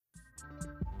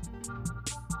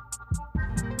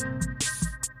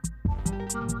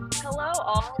Hello,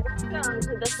 all. Welcome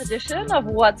to this edition of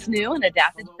What's New in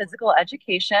Adapted Physical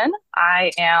Education.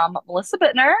 I am Melissa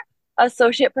Bittner,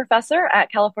 Associate Professor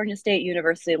at California State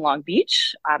University in Long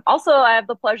Beach. I have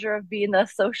the pleasure of being the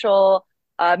social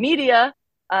media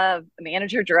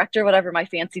manager, director, whatever my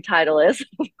fancy title is,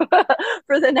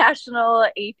 for the National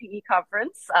APE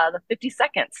Conference, the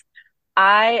 52nd.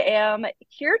 I am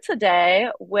here today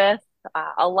with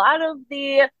a lot of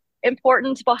the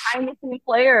important behind the scenes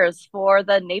players for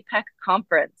the NAPEC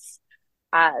conference.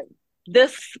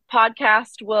 This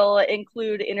podcast will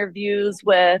include interviews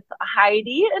with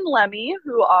Heidi and Lemi,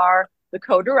 who are the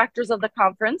co-directors of the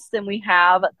conference. Then we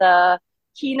have the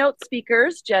keynote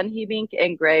speakers, Jen Heebink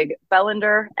and Greg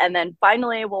Bellinder. And then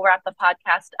finally, we'll wrap the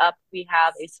podcast up. We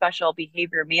have a special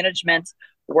behavior management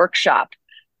workshop.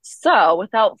 So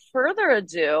without further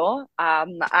ado,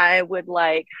 I would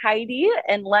like Heidi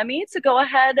and Lemi to go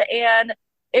ahead and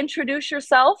introduce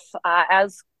yourself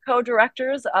as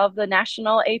co-directors of the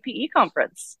National APE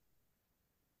Conference.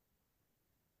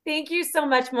 Thank you so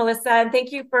much, Melissa, and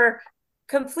thank you for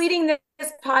completing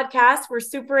this podcast. We're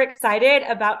super excited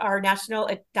about our National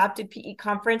Adapted PE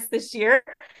Conference this year,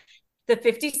 the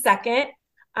 52nd.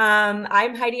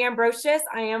 I'm Heidi Ambrosius.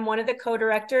 I am one of the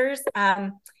co-directors.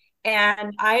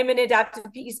 And I am an adaptive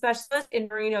PE specialist in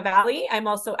Moreno Valley. I'm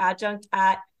also adjunct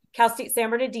at Cal State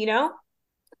San Bernardino.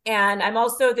 And I'm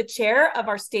also the chair of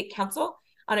our state council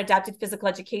on adapted physical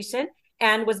education,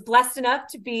 and was blessed enough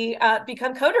to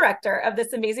become co-director of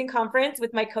this amazing conference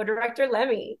with my co-director,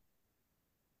 Lemi.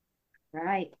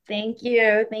 Right. Thank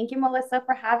you. Thank you, Melissa,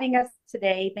 for having us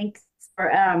today. Thanks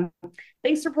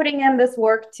for putting in this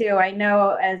work too. I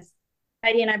know, as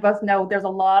Heidi and I both know, there's a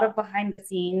lot of behind the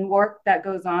scene work that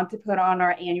goes on to put on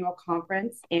our annual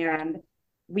conference. And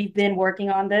we've been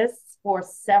working on this for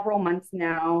several months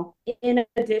now, in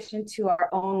addition to our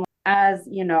own, as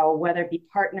you know, whether it be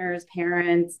partners,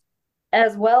 parents,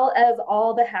 as well as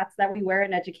all the hats that we wear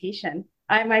in education.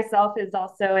 I myself is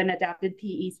also an adapted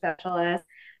PE specialist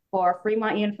for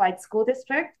Fremont Unified School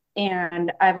District.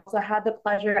 And I've also had the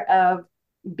pleasure of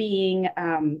being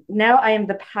now I am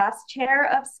the past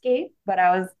chair of SCAPE, but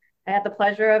I had the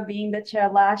pleasure of being the chair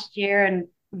last year, and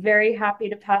very happy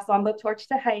to pass on the torch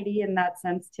to Heidi in that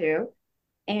sense too.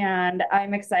 And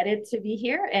I'm excited to be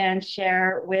here and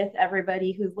share with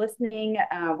everybody who's listening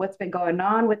what's been going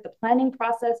on with the planning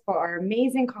process for our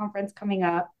amazing conference coming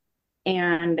up.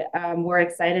 And we're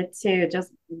excited to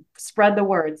just spread the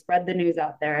word, spread the news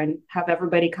out there, and have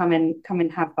everybody come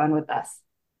and have fun with us.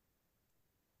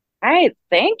 All right,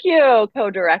 thank you,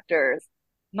 co-directors.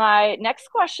 My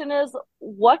next question is,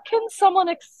 what can someone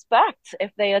expect if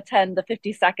they attend the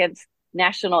 52nd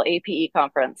National APE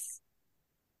Conference?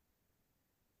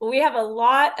 Well, we have a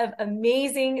lot of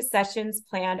amazing sessions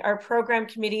planned. Our program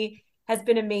committee has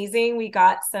been amazing. We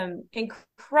got some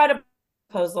incredible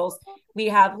proposals. We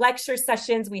have lecture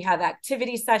sessions, we have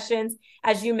activity sessions.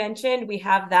 As you mentioned, we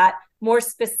have that more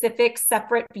specific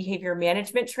separate behavior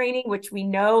management training, which we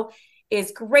know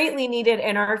is greatly needed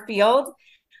in our field.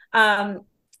 And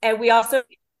we also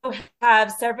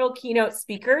have several keynote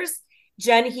speakers.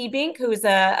 Jen Heebink, who is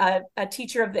a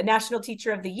teacher of the National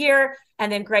Teacher of the Year,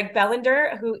 and then Greg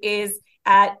Bellinder, who is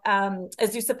at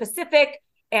Azusa Pacific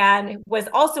and was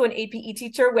also an APE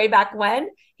teacher way back when.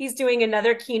 He's doing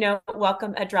another keynote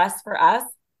welcome address for us.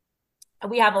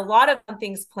 We have a lot of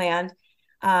things planned.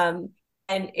 And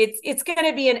it's going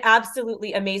to be an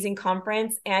absolutely amazing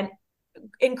conference and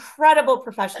incredible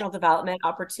professional development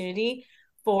opportunity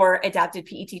for adapted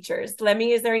PE teachers.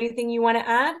 Lemi, is there anything you want to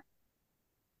add?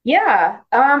 Yeah.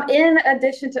 In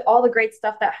addition to all the great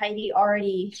stuff that Heidi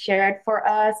already shared for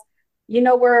us,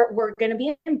 we're going to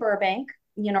be in Burbank,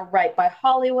 right by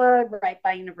Hollywood, right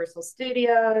by Universal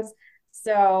Studios.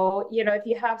 So, if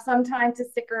you have some time to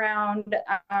stick around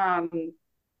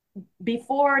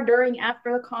before, during,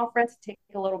 after the conference, take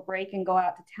a little break and go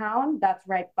out to town, that's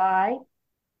right by.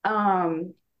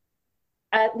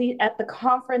 At least at the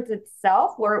conference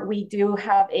itself, where we do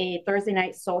have a Thursday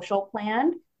night social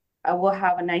planned. We'll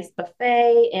have a nice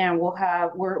buffet, and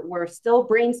we're still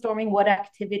brainstorming what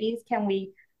activities can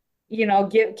we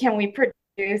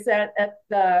produce at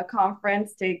the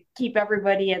conference to keep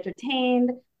everybody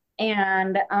entertained.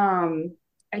 And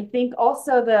I think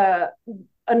also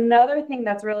another thing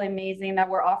that's really amazing that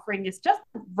we're offering is just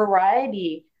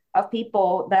variety of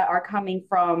people that are coming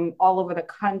from all over the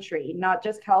country, not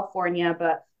just California,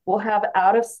 but we'll have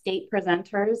out-of-state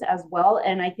presenters as well.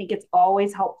 And I think it's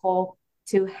always helpful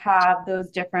to have those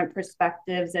different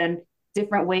perspectives and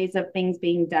different ways of things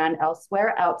being done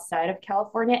elsewhere outside of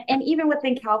California, and even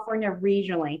within California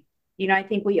regionally. I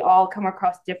think we all come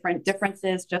across different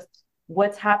differences, just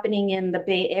what's happening in the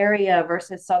Bay Area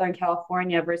versus Southern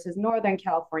California versus Northern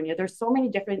California. There's so many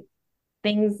different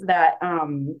things that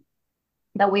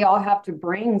that we all have to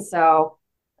bring. So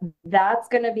that's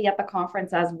going to be at the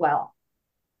conference as well.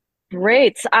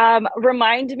 Great.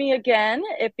 Remind me again,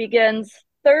 it begins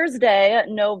Thursday,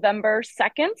 November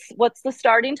 2nd. What's the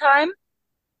starting time?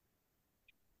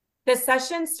 The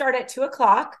sessions start at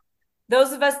 2:00.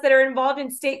 Those of us that are involved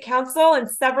in state council and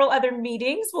several other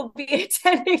meetings will be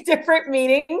attending different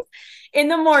meetings in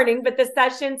the morning, but the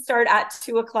sessions start at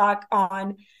 2:00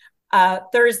 on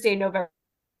Thursday, November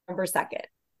 2nd.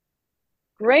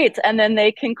 Great. And then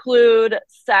they conclude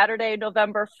Saturday,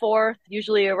 November 4th,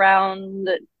 usually around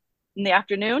in the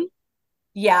afternoon.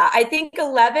 Yeah, I think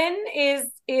 11 is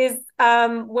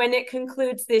when it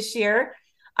concludes this year.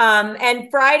 And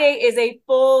Friday is a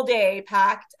full day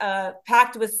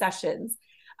packed with sessions.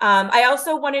 I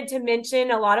also wanted to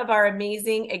mention a lot of our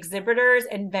amazing exhibitors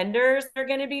and vendors are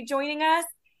going to be joining us.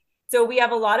 So we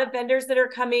have a lot of vendors that are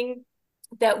coming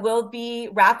that will be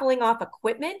raffling off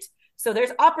equipment. So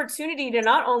there's opportunity to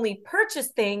not only purchase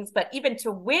things, but even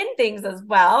to win things as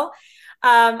well.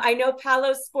 I know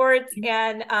Palos Sports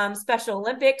and Special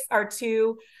Olympics are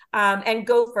two, and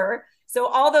Gopher. So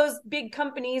all those big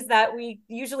companies that we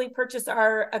usually purchase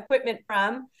our equipment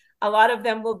from, a lot of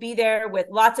them will be there with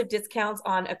lots of discounts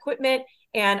on equipment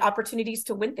and opportunities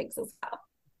to win things as well.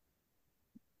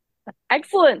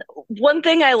 Excellent. One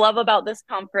thing I love about this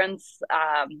conference,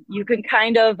 you can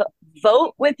kind of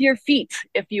vote with your feet,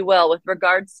 if you will, with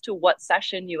regards to what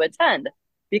session you attend.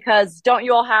 Because don't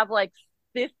you all have like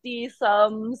 50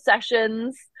 some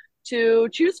sessions to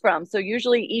choose from? So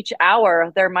usually each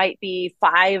hour there might be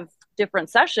 5 different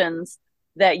sessions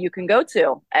that you can go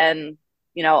to. And,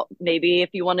 maybe if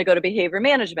you want to go to behavior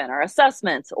management or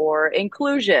assessment or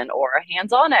inclusion or a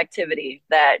hands-on activity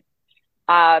that,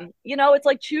 it's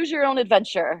like choose your own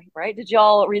adventure, right? Did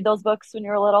y'all read those books when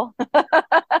you were little?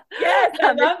 Yes,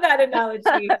 I love that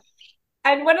analogy.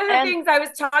 And one of the things I was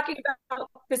talking about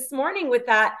this morning with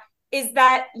that is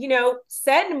that,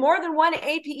 send more than one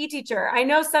APE teacher. I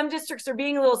know some districts are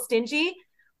being a little stingy,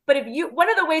 but one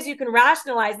of the ways you can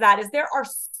rationalize that is there are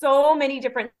so many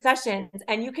different sessions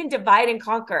and you can divide and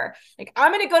conquer. Like,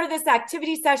 I'm going to go to this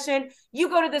activity session, you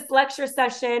go to this lecture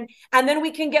session, and then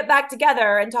we can get back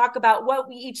together and talk about what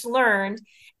we each learned.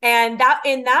 And that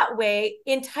in that way,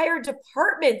 entire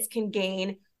departments can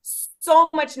gain so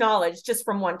much knowledge just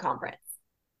from one conference.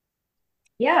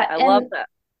 Yeah. I love that.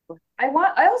 I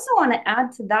also want to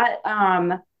add to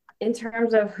that in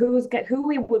terms of who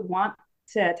we would want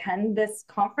to attend this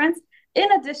conference.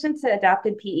 In addition to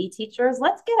adapted PE teachers,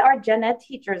 let's get our gen ed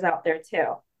teachers out there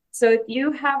too. So if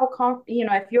you have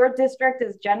if your district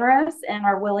is generous and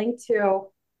are willing to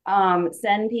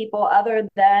send people other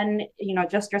than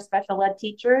just your special ed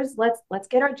teachers, let's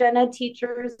get our gen ed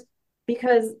teachers,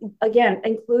 because again,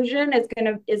 inclusion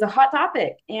is a hot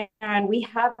topic, and we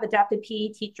have adapted PE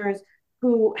teachers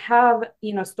who have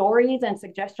stories and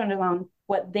suggestions on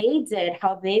what they did,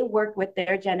 how they worked with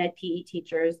their gen ed PE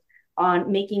teachers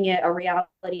on making it a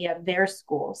reality at their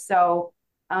school. So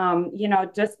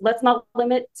just let's not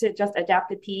limit to just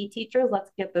adapted PE teachers. Let's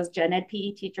get those gen ed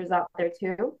PE teachers out there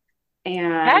too.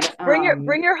 And heck, bring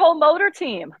your whole motor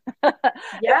team.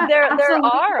 Yeah, there absolutely.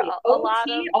 are a lot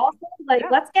of also,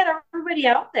 let's get everybody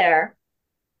out there.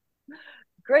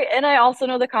 Great. And I also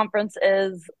know the conference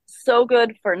is so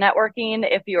good for networking.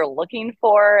 If you're looking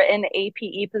for an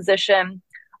APE position,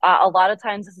 a lot of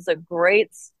times this is a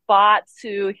great spot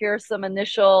to hear some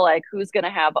initial, like who's going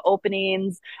to have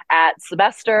openings at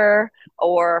semester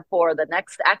or for the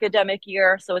next academic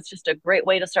year. So it's just a great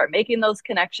way to start making those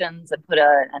connections and put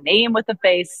a name with a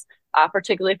face,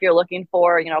 particularly if you're looking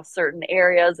for, certain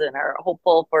areas and are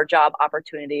hopeful for job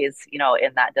opportunities,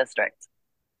 in that district.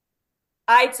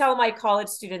 I tell my college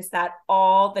students that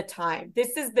all the time.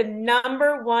 This is the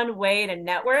number one way to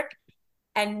network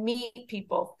and meet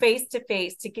people face to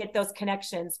face to get those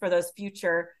connections for those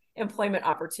future employment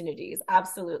opportunities.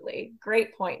 Absolutely.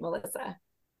 Great point, Melissa.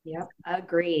 Yep.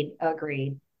 Agreed. All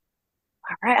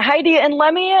right, Heidi and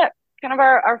Lemi, kind of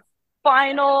our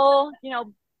final,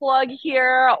 plug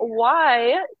here.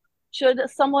 Why should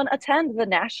someone attend the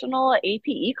National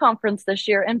APE Conference this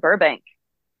year in Burbank?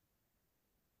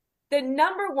 The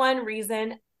number one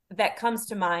reason that comes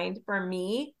to mind for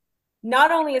me,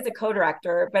 not only as a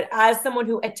co-director, but as someone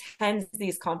who attends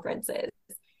these conferences,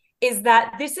 is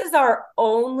that this is our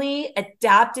only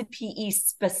adapted PE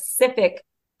specific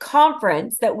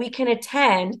conference that we can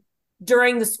attend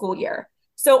during the school year.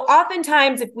 So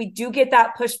oftentimes, if we do get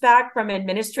that pushback from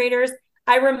administrators,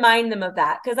 I remind them of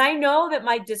that because I know that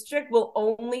my district will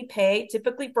only pay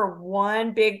typically for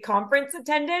one big conference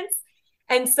attendance.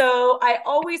 And so I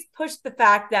always push the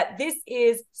fact that this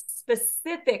is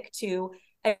specific to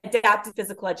adaptive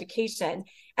physical education.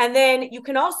 And then you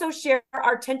can also share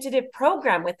our tentative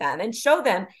program with them and show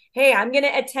them, hey, I'm going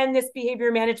to attend this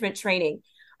behavior management training.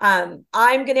 I'm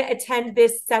going to attend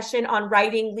this session on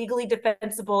writing legally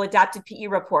defensible adapted PE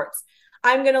reports.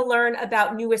 I'm going to learn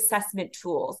about new assessment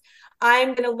tools.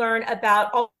 I'm going to learn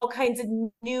about all kinds of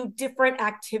new different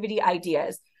activity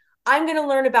ideas. I'm going to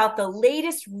learn about the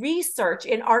latest research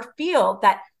in our field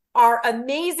that our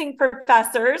amazing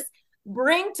professors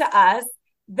bring to us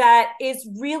that is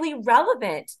really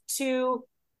relevant to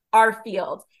our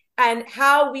field and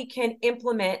how we can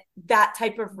implement that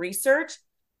type of research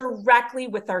directly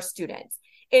with our students.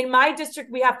 In my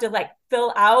district, we have to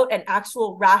fill out an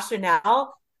actual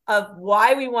rationale of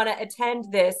why we want to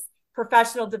attend this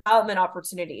professional development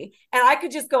opportunity. And I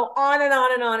could just go on and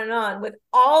on and on and on with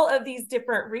all of these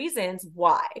different reasons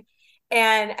why.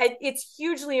 And it's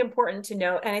hugely important to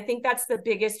note. And I think that's the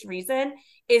biggest reason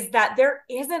is that there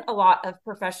isn't a lot of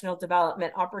professional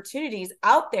development opportunities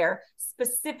out there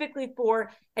specifically for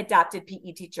adapted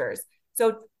PE teachers.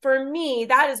 So for me,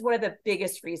 that is one of the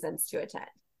biggest reasons to attend.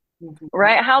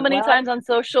 Right. How many times on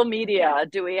social media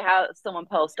do we have someone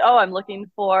post, oh, I'm looking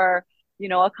for,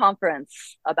 a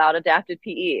conference about adapted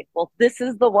PE? Well, this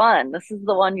is the one. This is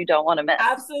the one you don't want to miss.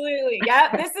 Absolutely.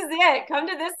 Yeah, this is it. Come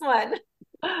to this one.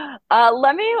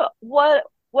 Lemi,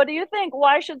 what do you think?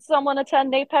 Why should someone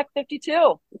attend NAPEC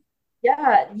 52?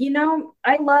 Yeah,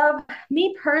 I love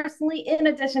me personally, in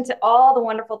addition to all the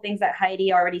wonderful things that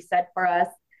Heidi already said for us,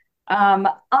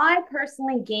 I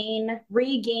personally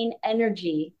regain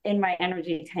energy in my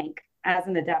energy tank as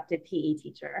an adapted PE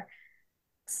teacher.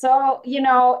 So,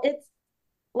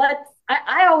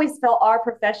 I always felt our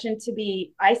profession to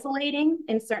be isolating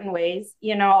in certain ways.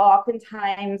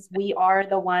 Oftentimes we are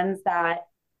the ones that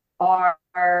are,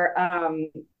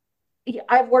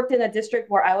 I've worked in a district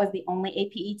where I was the only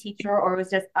APE teacher, or it was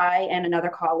just I and another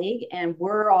colleague, and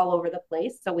we're all over the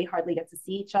place. So we hardly get to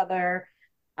see each other.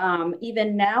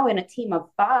 Even now in a team of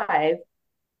 5,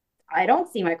 I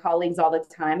don't see my colleagues all the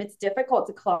time. It's difficult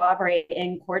to collaborate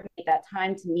and coordinate that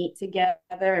time to meet together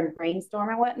and brainstorm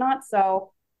and whatnot.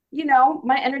 So,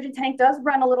 my energy tank does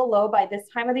run a little low by this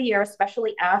time of the year,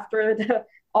 especially after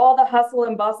all the hustle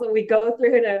and bustle we go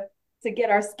through to get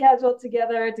our schedule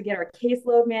together, to get our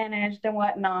caseload managed and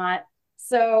whatnot.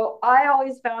 So I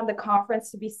always found the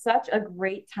conference to be such a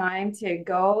great time to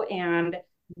go and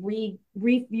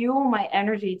refuel my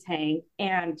energy tank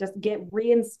and just get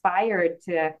re-inspired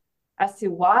as to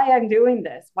why I'm doing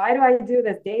this. Why do I do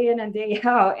this day in and day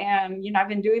out? And, I've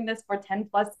been doing this for 10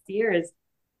 plus years.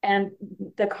 And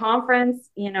the conference,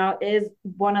 is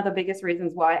one of the biggest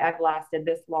reasons why I've lasted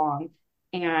this long.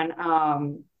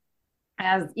 And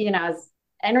as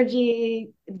energy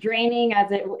draining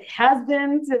as it has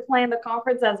been to plan the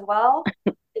conference as well,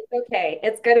 it's okay.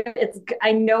 It's good.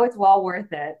 I know it's well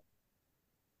worth it.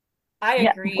 I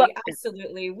agree. Yeah.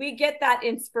 Absolutely. We get that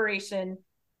inspiration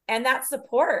and that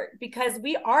support because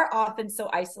we are often so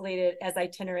isolated as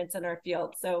itinerants in our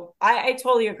field. So I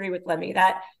totally agree with Lemi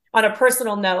that on a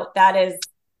personal note, that is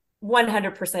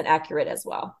 100% accurate as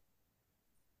well.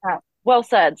 Well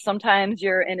said. Sometimes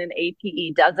you're in an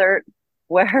APE desert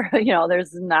where,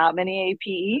 there's not many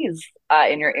APEs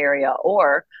in your area,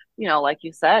 or, like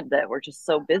you said, that we're just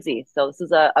so busy. So this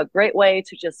is a great way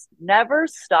to just never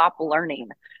stop learning.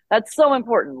 That's so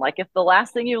important. Like if the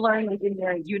last thing you learn is in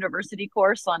your university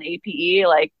course on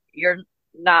APE, you're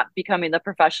not becoming the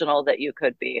professional that you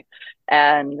could be.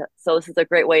 And so this is a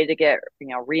great way to get,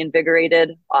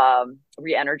 reinvigorated,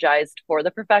 re-energized for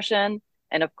the profession.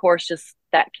 And of course, just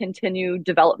that continued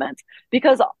development,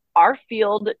 because our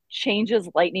field changes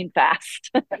lightning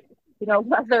fast.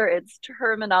 Whether it's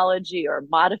terminology or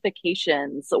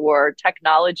modifications or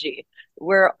technology,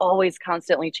 we're always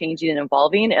constantly changing and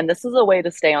evolving. And this is a way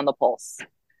to stay on the pulse.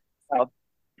 So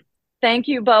thank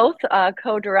you both,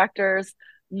 co-directors.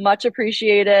 Much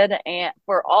appreciated, and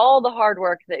for all the hard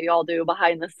work that you all do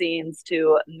behind the scenes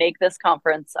to make this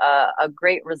conference a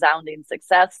great resounding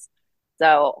success.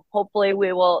 So hopefully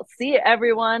we will see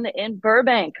everyone in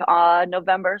Burbank on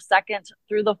November 2nd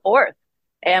through the 4th.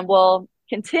 And we'll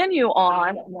continue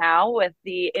on now with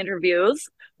the interviews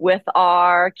with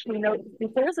our keynote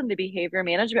speakers in the behavior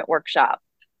management workshop.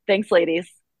 Thanks, ladies.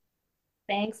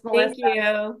 Thanks, Melissa. Thank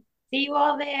you. See you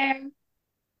all there.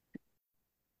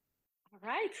 All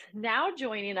right, now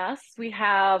joining us, we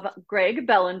have Greg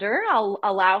Bellinder. I'll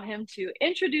allow him to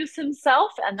introduce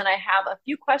himself, and then I have a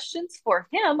few questions for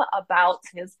him about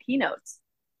his keynotes.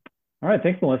 All right,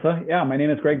 thanks, Melissa. Yeah, my name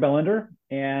is Greg Bellinder,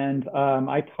 and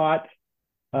I taught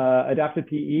adapted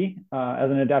PE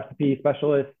as an adapted PE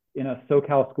specialist in a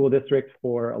SoCal school district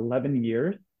for 11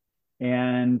 years,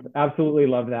 and absolutely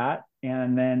love that.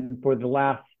 And then for the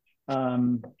last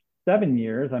 7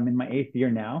 years, I'm in my 8th year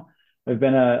now. I've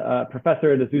been a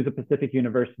professor at Azusa Pacific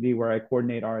University, where I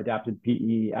coordinate our adapted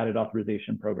PE added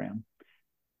authorization program.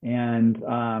 And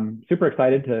super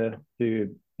excited to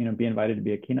be invited to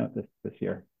be a keynote this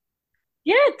year.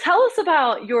 Yeah, tell us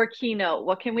about your keynote.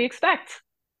 What can we expect?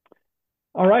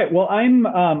 All right. Well,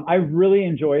 I really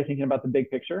enjoy thinking about the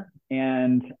big picture,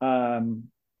 and I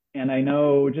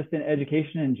know just in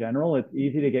education in general, it's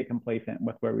easy to get complacent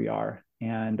with where we are,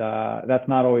 and that's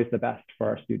not always the best for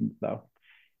our students, though.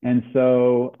 And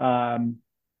so,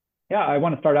 yeah, I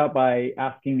want to start out by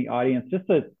asking the audience just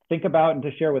to think about and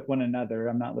to share with one another.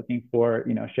 I'm not looking for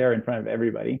share in front of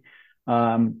everybody,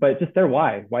 but just their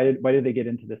why. Why did they get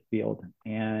into this field?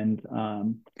 And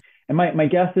my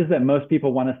guess is that most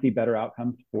people want to see better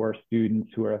outcomes for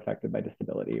students who are affected by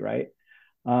disability, right?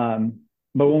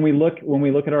 But when we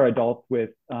look at our adults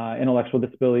with intellectual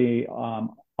disability,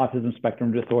 autism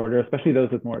spectrum disorder, especially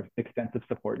those with more extensive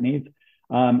support needs,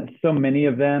 so many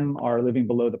of them are living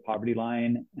below the poverty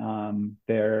line.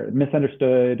 They're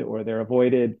misunderstood or they're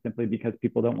avoided simply because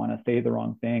people don't want to say the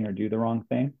wrong thing or do the wrong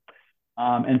thing.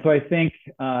 And so I think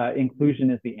inclusion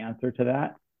is the answer to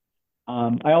that.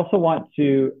 I also want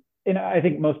to, and I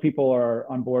think most people are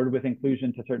on board with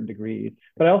inclusion to certain degrees,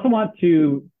 but I also want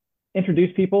to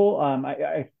introduce people.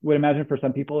 I would imagine for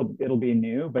some people it'll be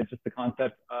new, but just the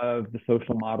concept of the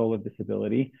social model of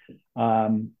disability,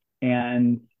 and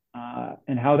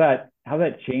how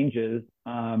that changes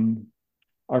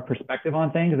our perspective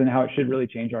on things, and how it should really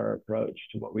change our approach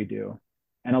to what we do.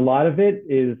 And a lot of it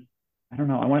is, I don't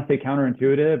know, I want to say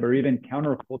counterintuitive or even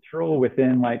countercultural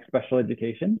within like special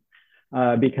education,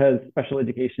 because special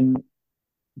education,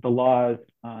 the laws,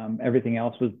 everything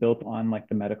else was built on like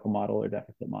the medical model or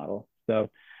deficit model. So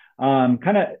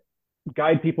kind of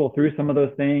guide people through some of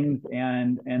those things.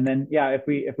 And then, yeah, if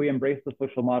we embrace the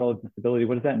social model of disability,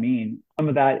 what does that mean? Some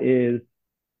of that is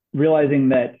realizing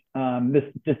that this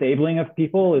disabling of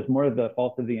people is more the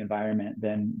fault of the environment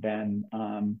than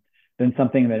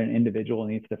something that an individual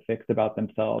needs to fix about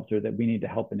themselves, or that we need to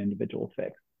help an individual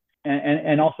fix.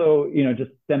 And also,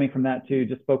 just stemming from that too,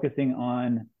 just focusing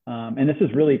on, and this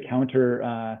is really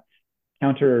counter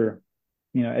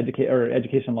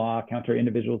education law, counter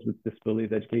Individuals with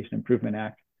Disabilities Education Improvement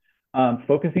Act,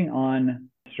 focusing on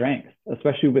strengths,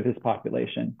 especially with this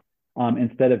population,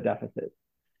 instead of deficits.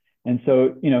 And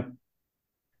so,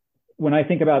 when I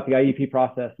think about the IEP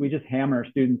process, we just hammer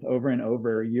students over and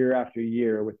over year after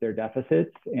year with their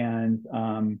deficits, and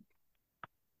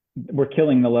we're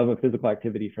killing the love of physical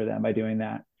activity for them by doing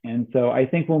that. And so I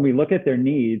think when we look at their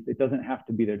needs, it doesn't have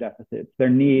to be their deficits. Their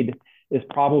need is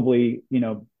probably,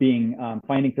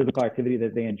 finding physical activity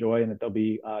that they enjoy and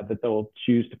that they'll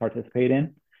choose to participate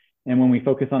in. And when we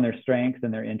focus on their strengths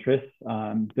and their interests,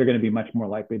 they're going to be much more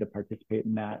likely to participate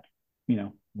in that,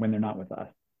 when they're not with us.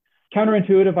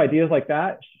 Counterintuitive ideas like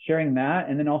that, sharing that,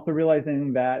 and then also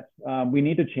realizing that we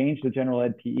need to change the general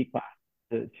ed PE class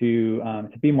to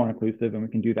be more inclusive, and we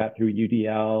can do that through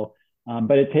UDL.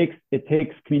 But it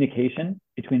takes communication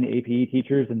between the APE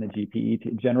teachers and the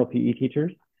GPE, general PE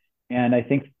teachers. And I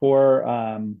think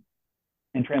and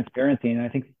transparency, and I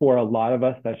think for a lot of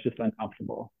us, that's just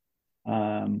uncomfortable.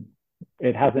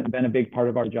 It hasn't been a big part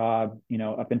of our job,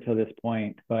 up until this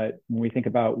point. But when we think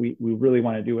about, we really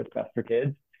want to do what's best for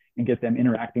kids and get them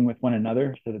interacting with one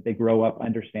another so that they grow up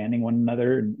understanding one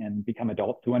another and become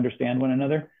adults who understand one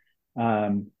another.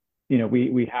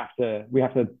 We have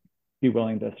to be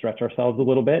willing to stretch ourselves a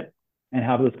little bit and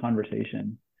have those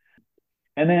conversations.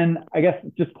 And then I guess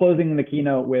just closing the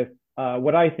keynote with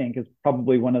what I think is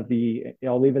probably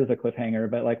I'll leave it as a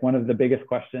cliffhanger, but like one of the biggest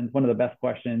questions, one of the best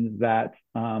questions that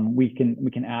we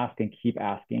can ask and keep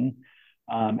asking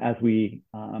as we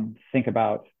think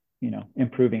about,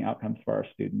 improving outcomes for our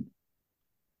students.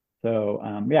 So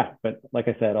yeah, but like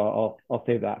I said, I'll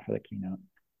save that for the keynote.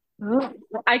 Oh,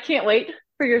 I can't wait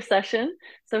for your session.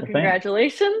 So Well,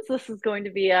 congratulations. This is going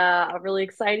to be a really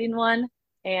exciting one.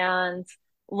 And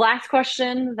last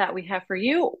question that we have for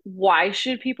you, why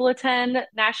should people attend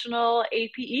National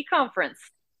APE Conference,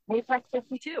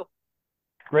 NAPEC52?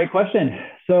 Great question.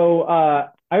 So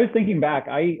I was thinking back,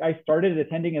 I started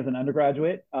attending as an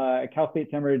undergraduate at Cal State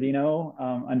San Bernardino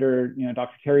under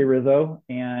Dr. Terry Rizzo.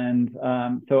 And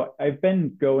so I've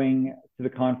been going to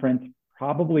the conference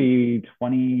probably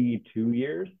 22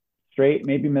 years straight,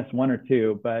 maybe missed one or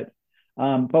two, but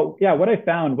yeah, what I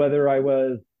found, whether I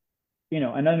was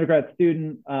an undergrad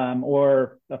student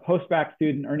or a postgrad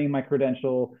student earning my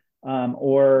credential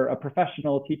or a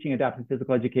professional teaching adaptive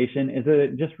physical education is that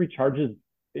it just recharges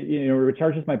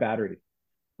my batteries.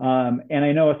 And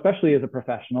I know, especially as a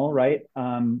professional, right,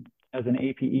 as an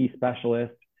APE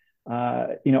specialist,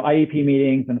 IEP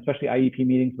meetings, and especially IEP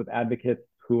meetings with advocates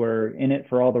who are in it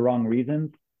for all the wrong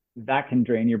reasons, that can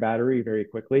drain your battery very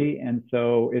quickly. And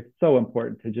so it's so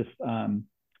important to just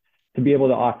to be able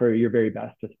to offer your very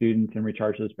best to students and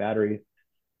recharge those batteries.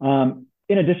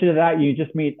 In addition to that, you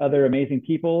just meet other amazing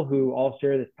people who all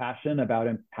share this passion about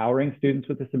empowering students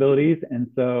with disabilities. And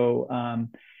so,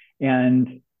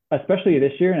 and especially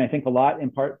this year, and I think a lot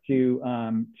in part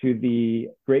to the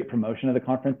great promotion of the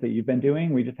conference that you've been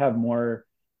doing, we just have more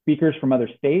speakers from other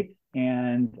states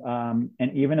and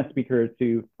even a speaker or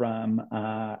two from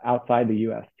outside the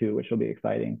U.S. too, which will be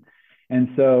exciting. And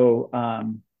so,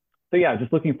 so yeah,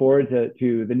 just looking forward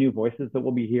to the new voices that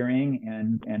we'll be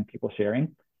hearing and people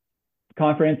sharing.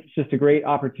 Conference is just a great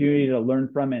opportunity to learn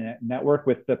from and network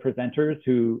with the presenters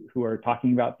who are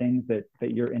talking about things that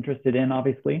you're interested in,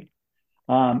 obviously.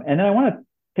 And then I want to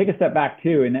take a step back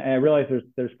too, and I realize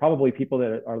there's probably people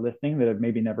that are listening that have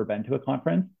maybe never been to a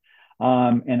conference.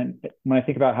 And when I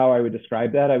think about how I would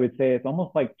describe that, I would say it's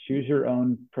almost like choose your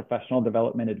own professional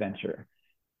development adventure.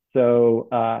 So,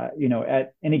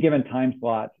 at any given time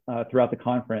slot throughout the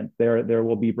conference, there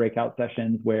will be breakout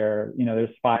sessions where,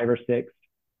 there's 5 or 6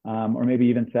 or maybe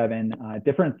even 7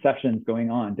 different sessions going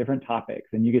on, different topics,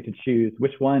 and you get to choose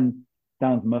which one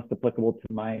sounds most applicable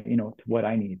to my, to what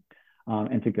I need,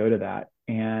 and to go to that.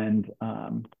 And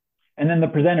then the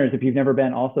presenters, if you've never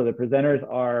been, also the presenters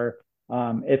are,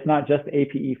 it's not just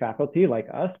APE faculty like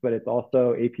us, but it's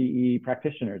also APE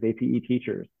practitioners, APE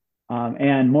teachers.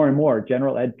 And more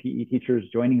general ed PE teachers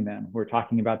joining them. We're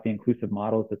talking about the inclusive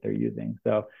models that they're using.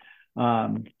 So,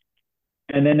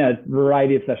 and then a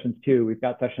variety of sessions too. We've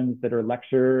got sessions that are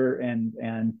lecture and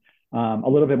a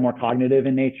little bit more cognitive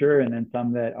in nature, and then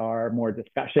some that are more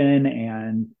discussion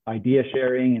and idea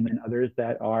sharing, and then others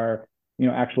that are,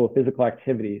 actual physical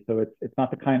activity. So it's not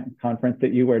the kind of conference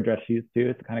that you wear dress shoes to.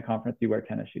 It's the kind of conference you wear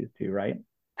tennis shoes to, right?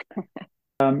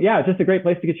 Yeah, it's just a great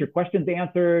place to get your questions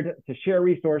answered, to share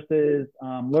resources,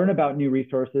 learn about new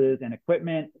resources and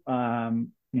equipment.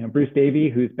 Bruce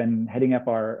Davey, who's been heading up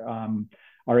our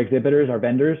exhibitors, our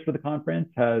vendors for the conference,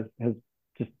 has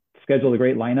just scheduled a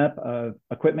great lineup of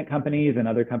equipment companies and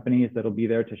other companies that'll be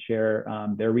there to share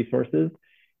their resources.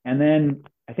 And then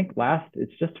I think last,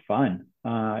 it's just fun.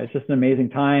 It's just an amazing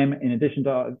time. In addition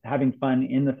to having fun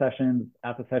in the sessions,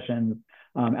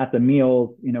 at the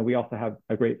meals, we also have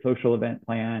a great social event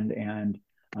planned. And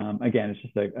again, it's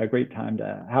just a great time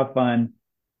to have fun,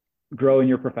 grow in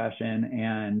your profession,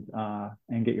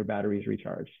 and get your batteries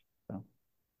recharged. So.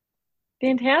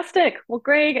 Fantastic. Well,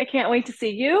 Greg, I can't wait to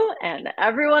see you and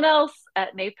everyone else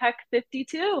at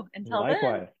NAPEC52. Until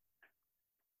Likewise. then,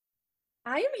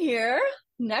 I am here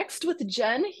next with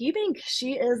Jen Heebink.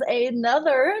 She is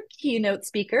another keynote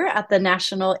speaker at the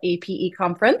National APE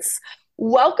Conference.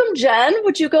 Welcome, Jen.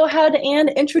 Would you go ahead and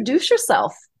introduce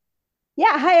yourself?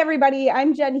 Yeah, hi, everybody.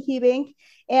 I'm Jen Heebink,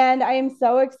 and I am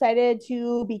so excited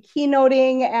to be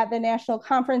keynoting at the National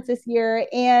Conference this year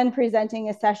and presenting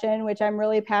a session, which I'm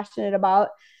really passionate about.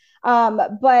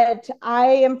 But I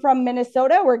am from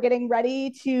Minnesota. We're getting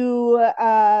ready to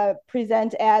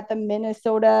present at the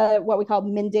Minnesota, what we call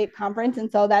MNSHAPE conference.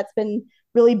 And so that's been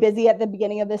really busy at the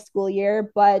beginning of this school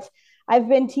year. But I've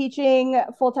been teaching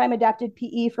full-time adapted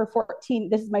PE for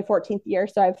this is my 14th year.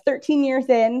 So I have 13 years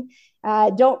in.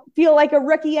 Don't feel like a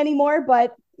rookie anymore,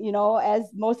 but as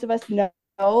most of us know,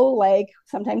 like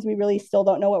sometimes we really still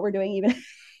don't know what we're doing even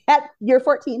at year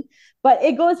 14, but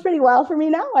it goes pretty well for me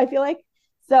now, I feel like.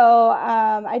 So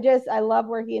I love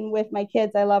working with my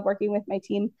kids. I love working with my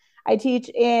team. I teach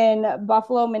in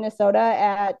Buffalo, Minnesota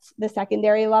at the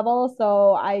secondary level.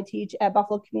 So I teach at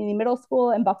Buffalo Community Middle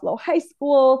School and Buffalo High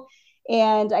School.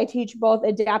 And I teach both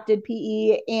adapted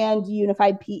PE and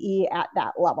unified PE at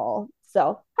that level.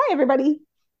 So hi, everybody.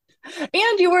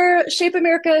 And you were Shape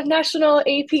America National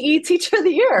APE Teacher of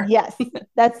the Year. Yes,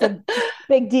 that's a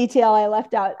big detail I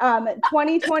left out.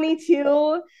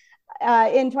 2022.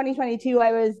 In 2022,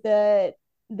 I was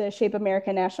the Shape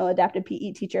America National Adapted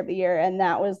PE Teacher of the Year. And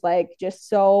that was just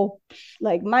so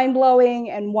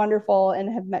mind-blowing and wonderful,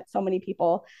 and have met so many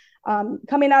people.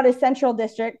 Coming out of Central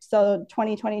District, so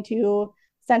 2022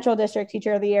 Central District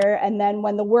Teacher of the Year. And then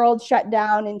when the world shut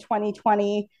down in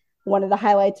 2020, one of the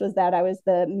highlights was that I was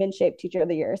the MNSHAPE Teacher of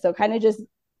the Year. So kind of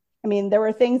there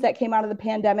were things that came out of the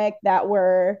pandemic that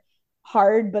were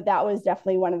hard, but that was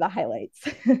definitely one of the highlights.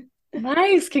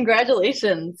 Nice.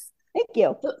 Congratulations. Thank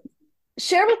you.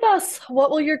 Share with us,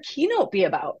 what will your keynote be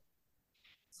about?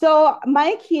 So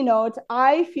my keynote,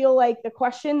 I feel like the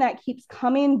question that keeps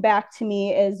coming back to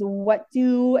me is, what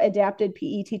do adapted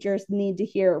PE teachers need to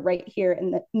hear right here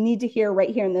in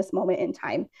this moment in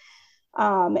time?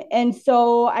 And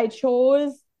so I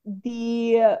chose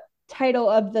the title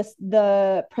of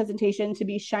the presentation to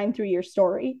be "Shine Through Your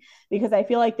Story," because I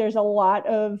feel like there's a lot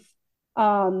of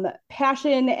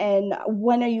passion and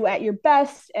when are you at your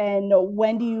best and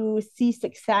when do you see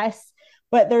success,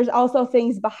 but there's also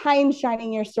things behind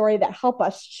shining your story that help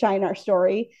us shine our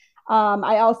story.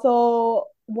 I also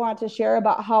want to share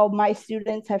about how my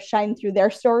students have shined through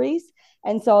their stories.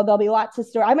 And so there'll be lots of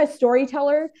story. I'm a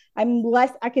storyteller. I'm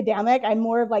less academic. I'm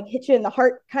more of like hit you in the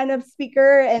heart kind of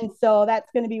speaker. And so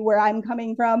that's going to be where I'm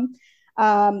coming from.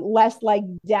 Less like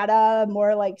data,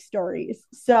 more like stories.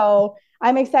 So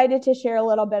I'm excited to share a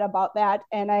little bit about that.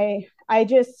 And I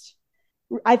think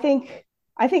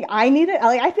I need it.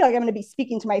 Like, I feel like I'm going to be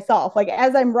speaking to myself. Like,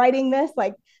 as I'm writing this,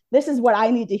 like, this is what I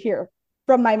need to hear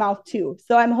from my mouth too.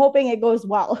 So I'm hoping it goes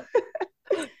well.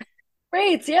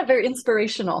 Great. Yeah, very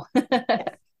inspirational.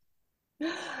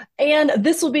 And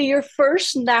this will be your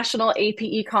first national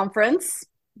APE conference.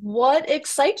 What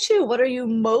excites you? What are you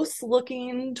most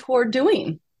looking toward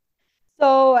doing?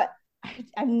 So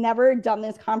I've never done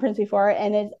this conference before,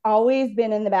 and it's always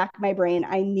been in the back of my brain.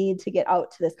 I need to get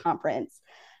out to this conference.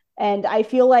 And I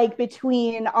feel like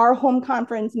between our home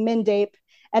conference, MNSHAPE,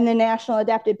 and the National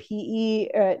Adapted PE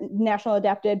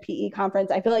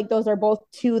Conference, I feel like those are both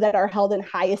two that are held in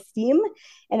high esteem.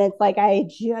 And it's like, I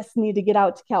just need to get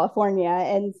out to California.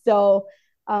 And so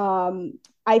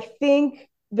I think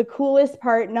the coolest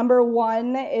part, number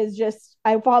one, is just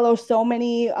I follow so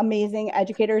many amazing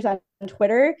educators on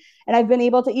Twitter, and I've been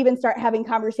able to even start having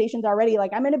conversations already.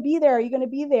 Like, I'm going to be there. Are you going to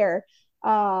be there?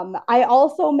 I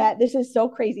also met, this is so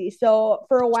crazy. So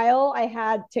for a while I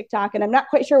had TikTok, and I'm not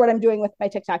quite sure what I'm doing with my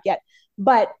TikTok yet,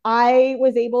 but I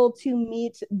was able to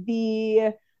meet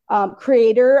the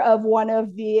creator of one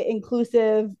of the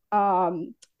inclusive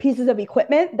pieces of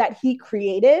equipment that he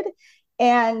created,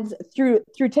 and through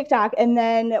TikTok. And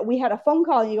then we had a phone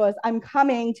call, and he goes, "I'm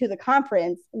coming to the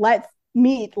conference. Let's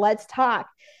meet, let's talk."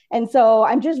 And so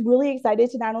I'm just really excited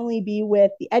to not only be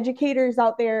with the educators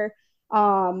out there,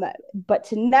 but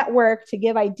to network, to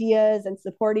give ideas and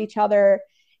support each other.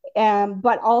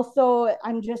 But also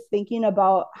I'm just thinking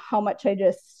about how much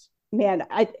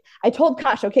I told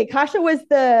Kasha, okay, Kasha was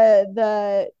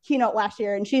the keynote last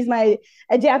year, and she's my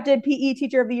adapted PE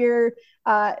teacher of the year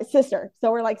sister.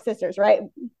 So we're like sisters, right?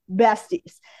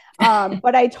 Besties.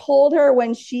 But I told her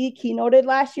when she keynoted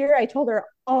last year, I told her,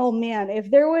 oh man, if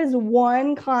there was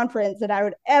one conference that I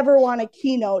would ever want to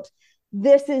keynote,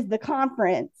 this is the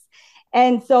conference.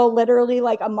 And so literally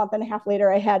like a month and a half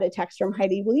later, I had a text from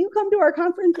Heidi, "Will you come to our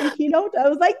conference and keynote?" I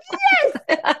was like,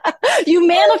 yes. You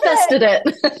manifested it.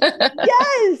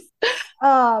 Yes.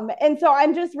 And so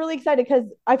I'm just really excited because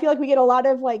I feel like we get a lot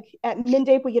of like at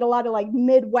MNSHAPE, we get a lot of like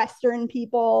Midwestern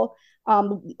people.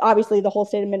 Obviously the whole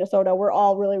state of Minnesota, we're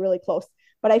all really, really close.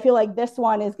 But I feel like this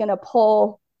one is going to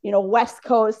pull, West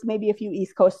Coast, maybe a few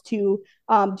East Coast too.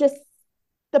 Just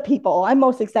the people. I'm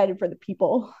most excited for the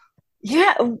people.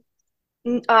 Yeah.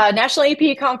 National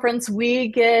APE conference, we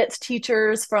get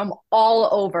teachers from all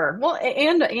over. Well,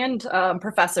 and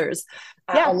professors.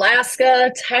 Yeah.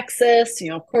 Alaska, Texas,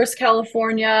 of course,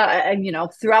 California, and,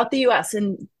 throughout the US.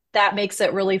 And that makes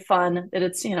it really fun that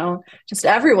it's, just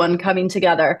everyone coming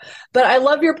together. But I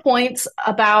love your points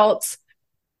about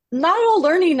not all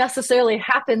learning necessarily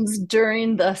happens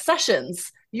during the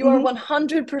sessions. You are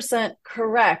 100%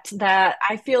 correct that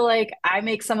I feel like I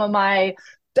make some of my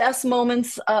best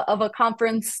moments of a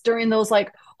conference during those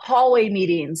like hallway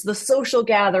meetings, the social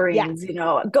gatherings,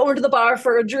 going to the bar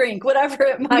for a drink, whatever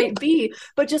it might be,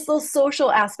 but just those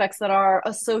social aspects that are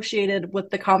associated with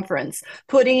the conference,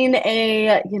 putting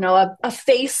a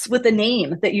face with a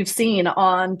name that you've seen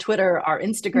on Twitter or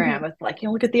Instagram. It's like,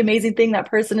 look at the amazing thing that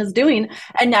person is doing.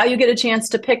 And now you get a chance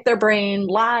to pick their brain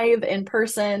live in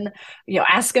person,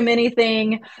 ask them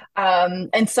anything.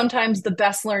 And sometimes the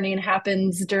best learning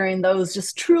happens during those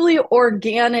just truly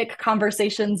organic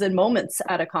conversations and moments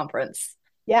at a conference.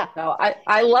 Yeah. So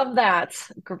I love that.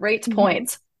 Great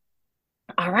point.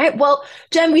 All right. Well,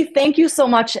 Jen, we thank you so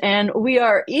much. And we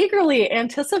are eagerly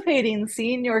anticipating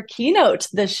seeing your keynote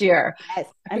this year. Yes,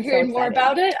 I'm hearing so more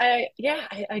about it.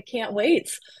 I can't wait.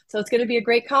 So it's going to be a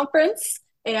great conference,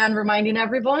 and reminding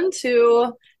everyone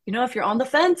to, if you're on the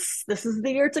fence, this is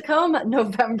the year to come,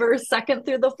 November 2nd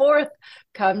through the 4th.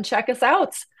 Come check us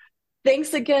out.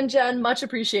 Thanks again, Jen. Much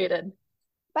appreciated.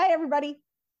 Bye, everybody.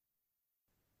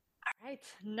 Right,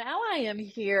 now I am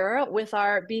here with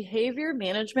our behavior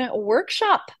management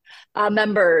workshop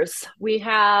members. We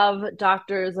have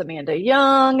Doctors Amanda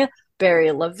Young, Barry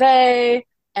Lavay,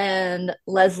 and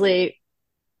Leslie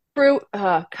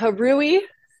Kirui.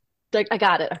 I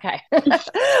got it. Okay.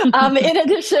 In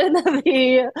addition,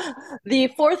 the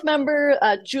fourth member,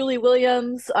 Julie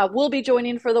Williams, will be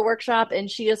joining for the workshop, and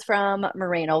she is from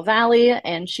Moreno Valley,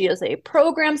 and she is a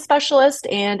program specialist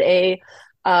and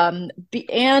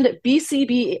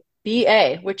BCBA,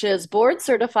 which is Board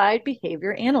Certified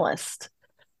Behavior Analyst.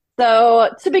 So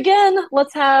to begin,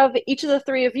 let's have each of the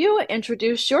three of you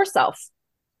introduce yourself.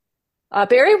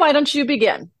 Barry, why don't you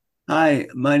begin? Hi,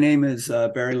 my name is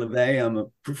Barry Lavay. I'm a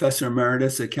professor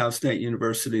emeritus at Cal State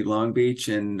University, Long Beach,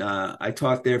 and I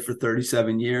taught there for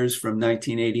 37 years from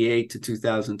 1988 to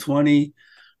 2020.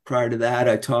 Prior to that,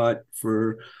 I taught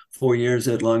for 4 years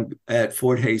at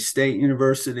Fort Hays State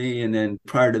University, and then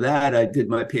prior to that, I did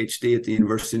my PhD at the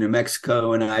University of New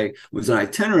Mexico, and I was an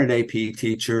itinerant AP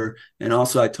teacher, and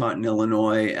also I taught in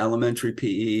Illinois elementary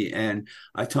PE, and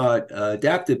I taught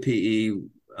adapted PE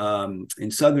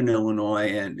in Southern Illinois,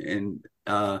 and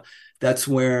that's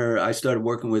where I started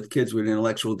working with kids with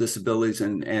intellectual disabilities,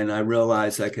 and I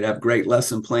realized I could have great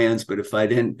lesson plans, but if I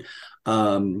didn't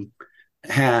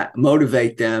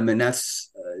motivate them, and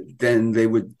then they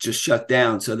would just shut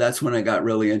down. So that's when I got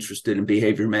really interested in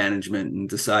behavior management and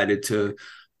decided to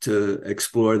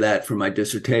explore that for my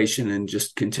dissertation and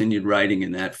just continued writing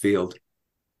in that field.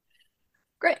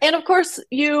 Great. And of course,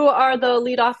 you are the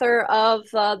lead author of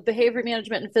Behavior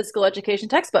Management and Physical Education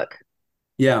textbook.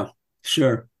 Yeah,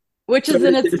 sure. Which is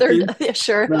in its third, yeah,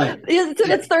 sure. Right. It's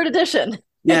in its third edition.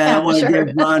 Yeah, I want to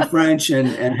give Ron French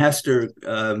and Hester,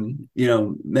 mention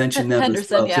them Henderson, as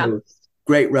well, too.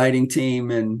 Great writing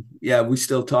team. And yeah, we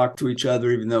still talk to each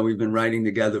other, even though we've been writing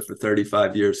together for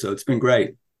 35 years. So it's been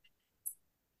great.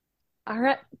 All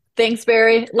right. Thanks,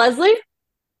 Barry. Leslie?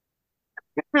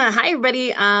 Hi,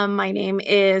 everybody. My name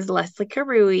is Leslie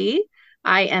Kirui.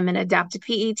 I am an adapted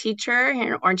PE teacher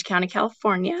here in Orange County,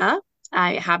 California.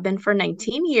 I have been for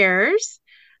 19 years.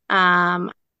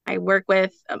 I work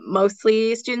with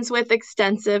mostly students with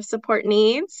extensive support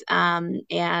needs. And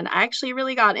I actually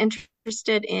really got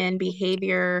interested in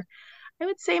behavior, I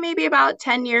would say maybe about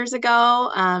 10 years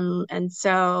ago. And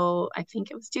so I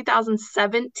think it was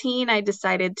 2017, I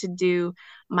decided to do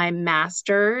my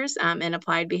master's in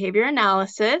applied behavior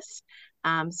analysis.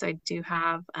 So I do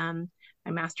have my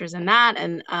master's in that.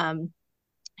 And,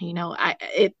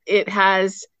 it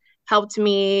has helped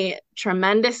me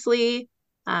tremendously.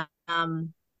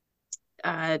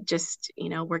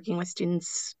 Working with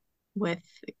students with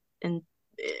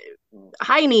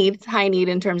high need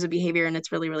in terms of behavior, and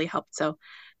it's really, really helped. So,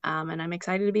 and I'm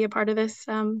excited to be a part of this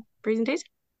presentation.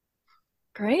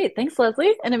 Great. Thanks,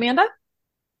 Leslie. And Amanda?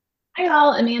 Hi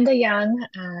all, Amanda Young.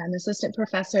 I'm assistant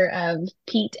professor of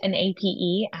PET and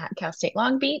APE at Cal State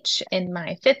Long Beach in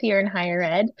my 5th year in higher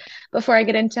ed. Before I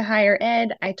get into higher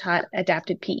ed, I taught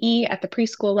adapted PE at the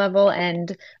preschool level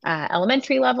and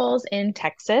elementary levels in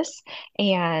Texas,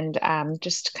 and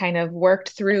just kind of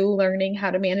worked through learning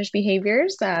how to manage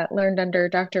behaviors, learned under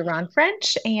Dr. Ron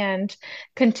French, and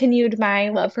continued my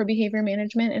love for behavior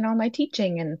management in all my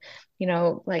teaching. And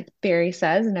like Barry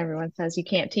says, and everyone says, you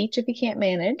can't teach if you can't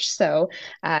manage. So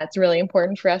it's really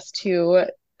important for us to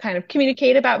kind of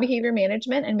communicate about behavior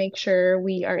management and make sure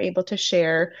we are able to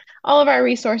share all of our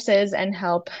resources and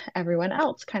help everyone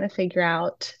else kind of figure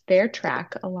out their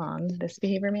track along this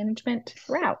behavior management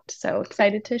route. So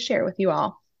excited to share with you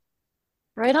all.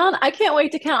 Right on. I can't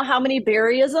wait to count how many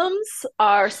Barryisms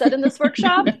are said in this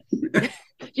workshop.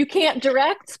 You can't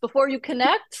direct before you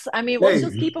connect. I mean, let's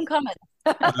just keep them coming.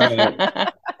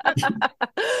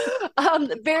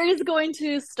 Barry's going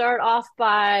to start off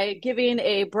by giving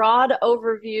a broad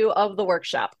overview of the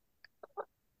workshop.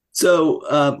 So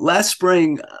last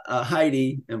spring,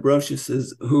 Heidi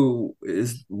Ambrosius, who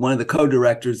is one of the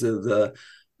co-directors of the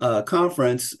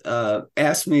conference,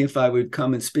 asked me if I would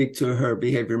come and speak to her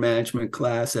behavior management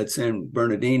class at San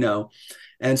Bernardino.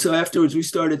 And so afterwards, we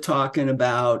started talking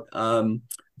about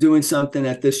doing something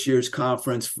at this year's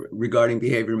conference regarding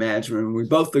behavior management. And we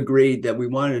both agreed that we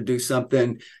wanted to do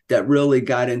something that really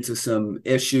got into some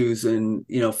issues, and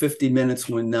 50 minutes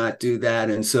would not do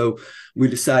that. And so we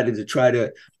decided to try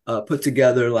to put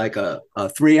together like a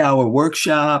 3-hour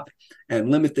workshop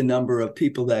and limit the number of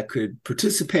people that could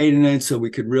participate in it, so we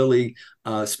could really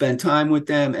spend time with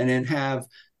them. And then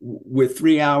with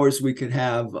 3 hours, we could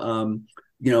have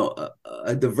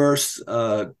a diverse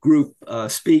group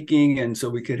speaking. And so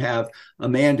we could have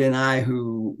Amanda and I,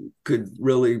 who could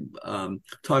really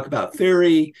talk about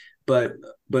theory, but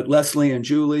Leslie and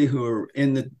Julie, who are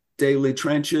in the daily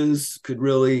trenches, could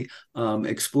really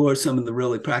explore some of the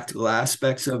really practical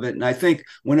aspects of it. And I think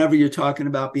whenever you're talking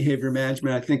about behavior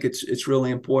management, I think it's really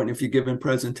important if you're giving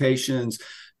presentations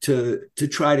to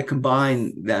try to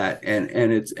combine that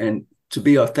and to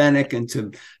be authentic and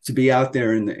to be out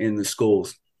there in the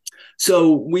schools.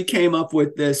 So we came up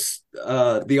with this,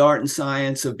 the art and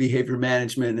science of behavior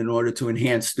management in order to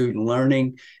enhance student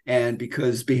learning. And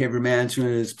because behavior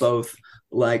management is both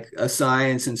like a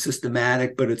science and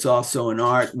systematic, but it's also an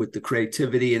art with the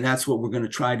creativity. And that's what we're going to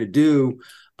try to do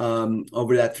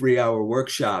over that 3-hour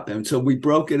workshop. And so we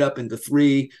broke it up into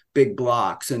 3 big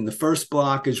blocks. And the first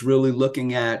block is really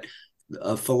looking at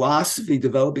a philosophy,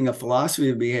 developing a philosophy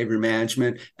of behavior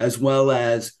management, as well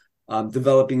as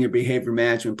developing your behavior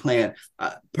management plan.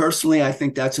 Personally, I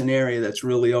think that's an area that's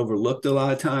really overlooked a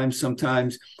lot of times.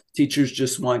 Sometimes teachers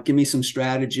just want, give me some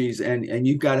strategies, and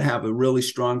you've got to have a really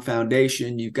strong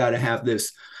foundation. You've got to have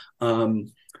this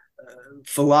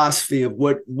philosophy of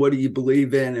what do you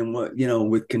believe in, and what,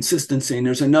 with consistency. And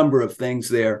there's a number of things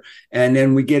there. And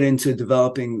then we get into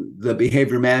developing the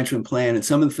behavior management plan. And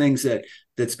some of the things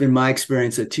that's been my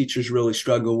experience that teachers really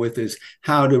struggle with is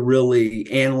how to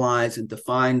really analyze and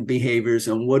define behaviors,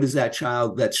 and what is that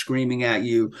child that's screaming at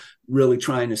you really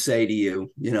trying to say to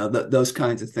you, those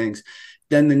kinds of things.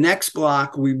 Then the next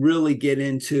block, we really get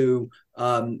into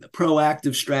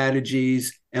proactive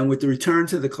strategies. And with the return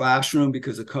to the classroom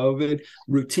because of COVID,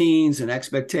 routines and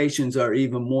expectations are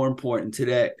even more important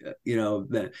today.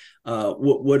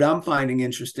 What I'm finding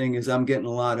interesting is I'm getting a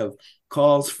lot of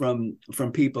calls from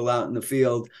people out in the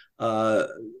field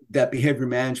that behavior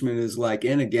management is like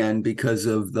in again because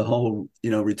of the whole,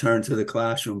 return to the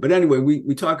classroom. But anyway,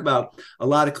 we talk about a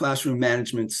lot of classroom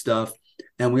management stuff.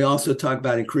 And we also talk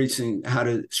about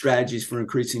strategies for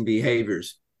increasing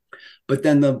behaviors. But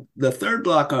then the third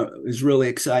block is really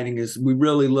exciting, is we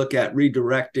really look at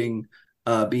redirecting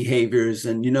behaviors.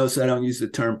 And you notice I don't use the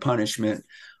term punishment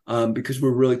because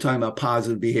we're really talking about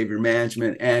positive behavior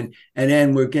management. And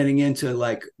then we're getting into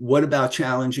like, what about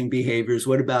challenging behaviors?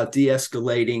 What about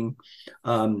de-escalating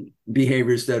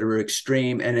behaviors that are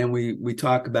extreme? And then we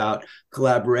talk about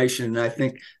collaboration. And I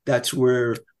think that's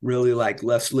where really like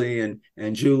Leslie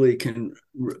and Julie can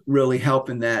really help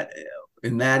in that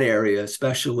area,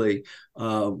 especially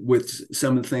with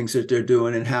some of the things that they're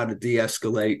doing and how to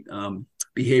de-escalate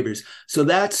behaviors. So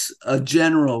that's a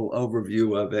general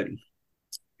overview of it.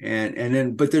 And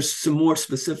then, but there's some more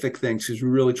specific things because we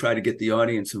really try to get the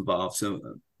audience involved. So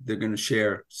they're going to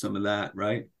share some of that,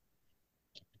 right?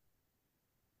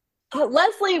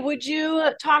 Leslie, would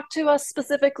you talk to us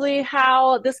specifically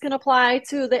how this can apply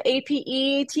to the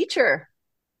APE teacher?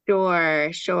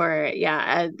 Sure.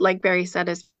 Yeah, like Barry said,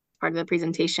 as part of the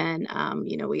presentation,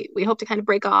 we hope to kind of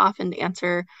break off and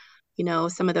answer,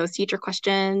 some of those teacher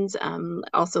questions.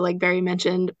 Also, like Barry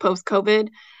mentioned, post-COVID,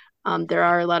 there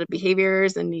are a lot of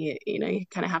behaviors, and you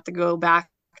kind of have to go back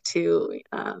to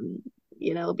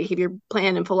behavior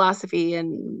plan and philosophy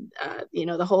and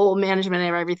the whole management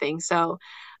of everything. So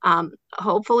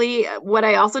hopefully, what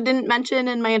I also didn't mention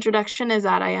in my introduction is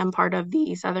that I am part of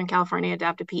the Southern California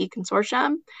Adapted PE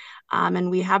Consortium, and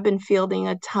we have been fielding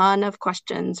a ton of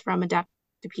questions from adapted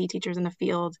PE teachers in the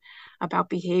field about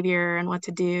behavior and what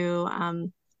to do.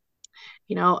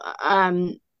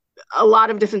 A lot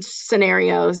of different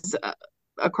scenarios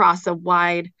across a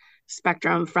wide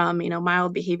spectrum, from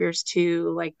mild behaviors to,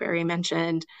 like Barry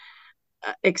mentioned,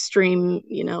 extreme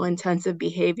intensive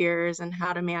behaviors and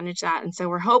how to manage that. And so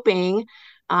we're hoping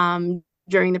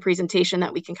during the presentation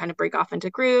that we can kind of break off into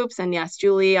groups. And yes,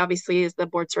 Julie obviously is the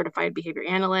board certified behavior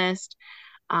analyst,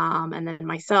 and then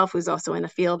myself, who's also in the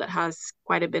field that has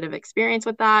quite a bit of experience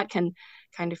with that, can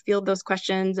kind of field those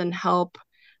questions and help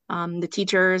the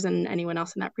teachers and anyone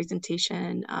else in that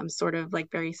presentation sort of,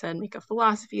 like Barry said, make a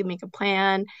philosophy, make a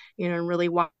plan, and really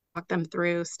walk them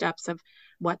through steps of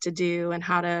what to do and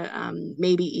how to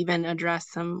maybe even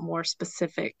address some more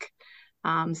specific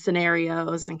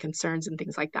scenarios and concerns and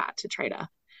things like that to try to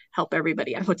help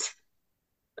everybody out.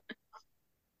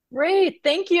 Great,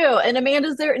 thank you. And Amanda,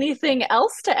 is there anything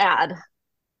else to add?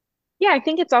 Yeah, I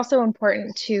think it's also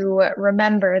important to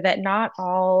remember that not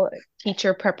all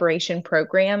teacher preparation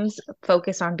programs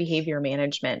focus on behavior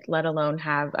management, let alone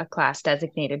have a class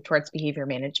designated towards behavior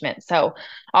management. So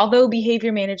although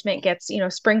behavior management gets,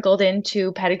 sprinkled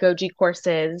into pedagogy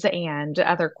courses and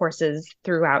other courses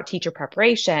throughout teacher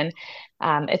preparation,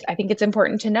 I think it's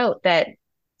important to note that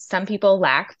some people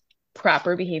lack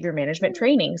proper behavior management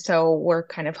training. So we're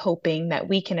kind of hoping that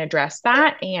we can address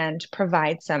that and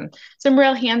provide some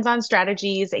real hands-on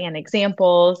strategies and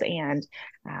examples and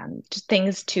just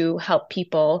things to help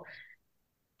people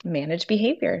manage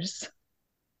behaviors.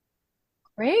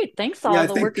 Great. Thanks, all. Yeah, I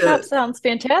The think workshop sounds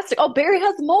fantastic. Oh, Barry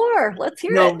has more. Let's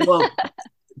hear it. well,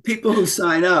 people who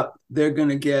sign up, they're going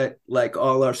to get like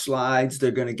all our slides.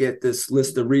 They're going to get this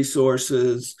list of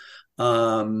resources.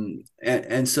 And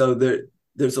so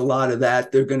there's a lot of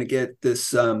that. They're going to get this,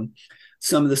 some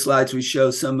of the slides we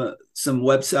show, some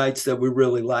websites that we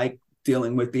really like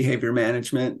dealing with behavior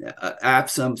management,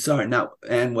 apps,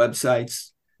 and websites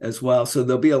as well. So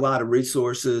there'll be a lot of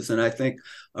resources. And I think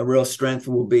a real strength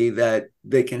will be that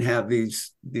they can have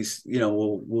these,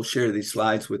 we'll share these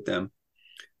slides with them,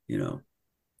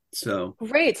 so.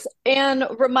 Great. And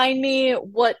remind me,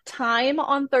 what time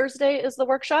on Thursday is the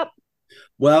workshop?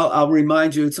 Well, I'll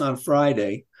remind you, it's on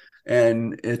Friday,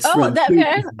 and it's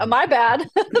okay. My bad.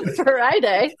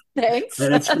 Friday. Thanks.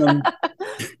 And it's from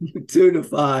 2 to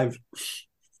 5.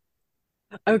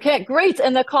 Okay, great.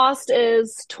 And the cost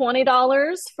is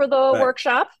 $20 for the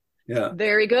workshop. Yeah.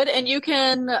 Very good. And you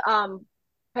can kind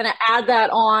of add that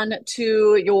on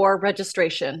to your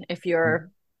registration if you're,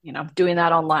 doing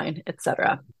that online,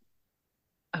 etc.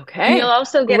 Okay. And you'll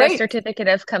also get a certificate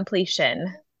of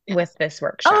completion with this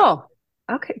workshop. Oh,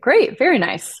 okay, great. Very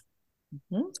nice.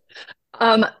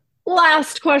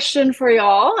 Last question for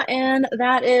y'all, and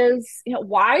that is,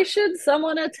 why should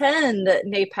someone attend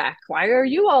NAPEC? Why are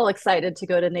you all excited to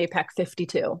go to NAPEC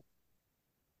 52?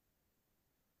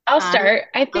 I'll start.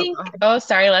 I think,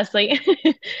 sorry, Leslie.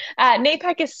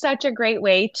 NAPEC is such a great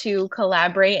way to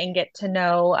collaborate and get to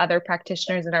know other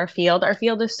practitioners in our field. Our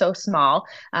field is so small,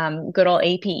 good old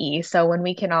APE. So when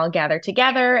we can all gather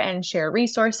together and share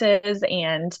resources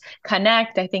and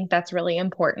connect, I think that's really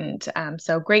important.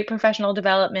 So great professional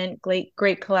development, great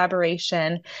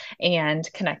collaboration,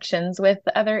 and connections with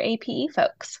other APE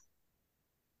folks.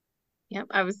 Yep,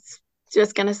 I was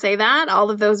just going to say that,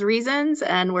 all of those reasons,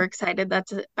 and we're excited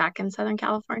that's back in Southern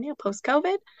California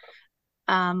post-COVID.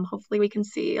 Hopefully we can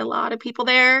see a lot of people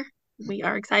there. We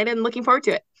are excited and looking forward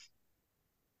to it.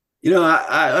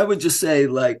 I would just say,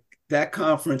 like, that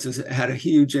conference has had a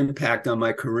huge impact on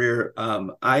my career.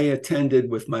 I attended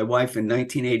with my wife in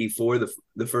 1984,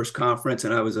 the first conference,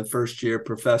 and I was a first-year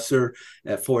professor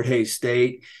at Fort Hays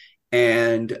State.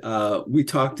 And we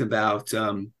talked about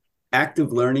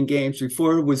active learning games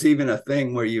before it was even a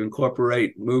thing where you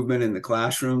incorporate movement in the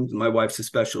classroom. My wife's a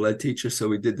special ed teacher, so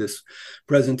we did this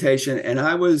presentation, and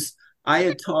I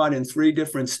had taught in 3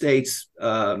 different states,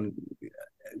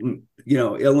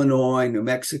 Illinois, New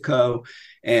Mexico,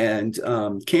 and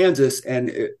Kansas.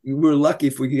 And we were lucky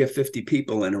if we could get 50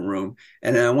 people in a room.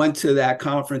 And I went to that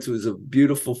conference. It was a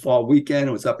beautiful fall weekend.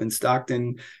 It was up in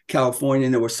Stockton, California.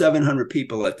 And there were 700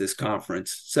 people at this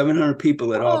conference, 700 people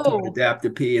that all taught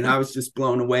adaptive PE. And I was just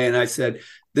blown away. And I said,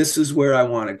 this is where I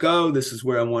want to go. This is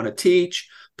where I want to teach.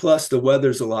 Plus the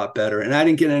weather's a lot better. And I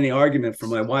didn't get any argument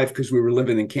from my wife because we were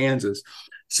living in Kansas.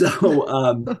 So,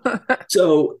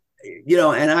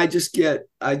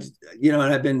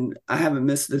 and I haven't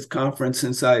missed this conference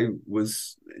since I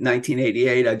was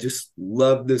 1988. I just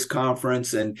love this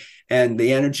conference and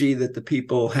the energy that the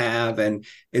people have. And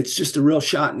it's just a real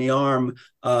shot in the arm,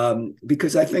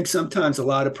 because I think sometimes a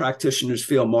lot of practitioners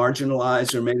feel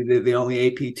marginalized, or maybe they're the only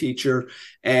AP teacher,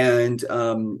 and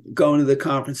going to the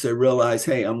conference, they realize,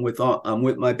 hey, I'm with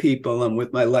my people, I'm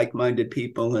with my like-minded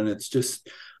people. And it's just,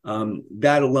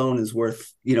 that alone is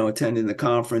worth, attending the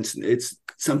conference.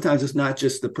 Sometimes it's not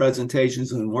just the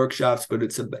presentations and workshops, but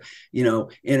it's,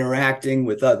 interacting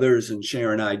with others and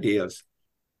sharing ideas.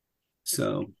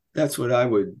 So that's what I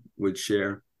would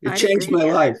share. It changed my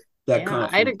life, that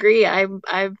conference. I'd agree.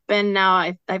 I've been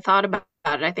now, I've thought about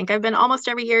it. I think I've been almost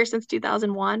every year since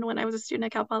 2001 when I was a student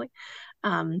at Cal Poly.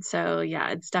 So yeah,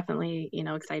 it's definitely,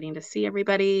 exciting to see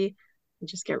everybody and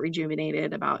just get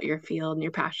rejuvenated about your field and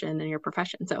your passion and your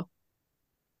profession. So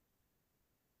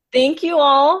thank you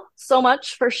all so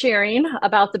much for sharing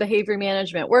about the behavior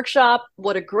management workshop.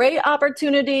 What a great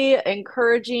opportunity,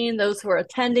 encouraging those who are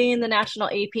attending the National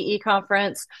APE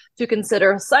Conference to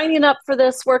consider signing up for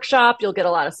this workshop. You'll get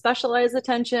a lot of specialized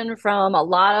attention from a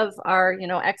lot of our,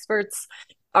 experts,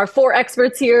 our 4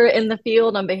 experts here in the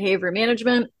field on behavior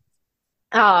management.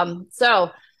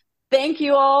 So thank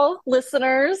you all,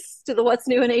 listeners, to the What's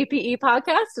New in APE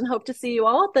podcast, and hope to see you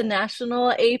all at the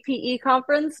National APE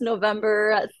Conference,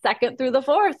 November 2nd through the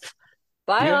 4th.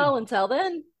 Bye, all. Until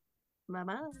then.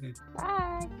 Bye-bye.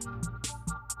 Bye.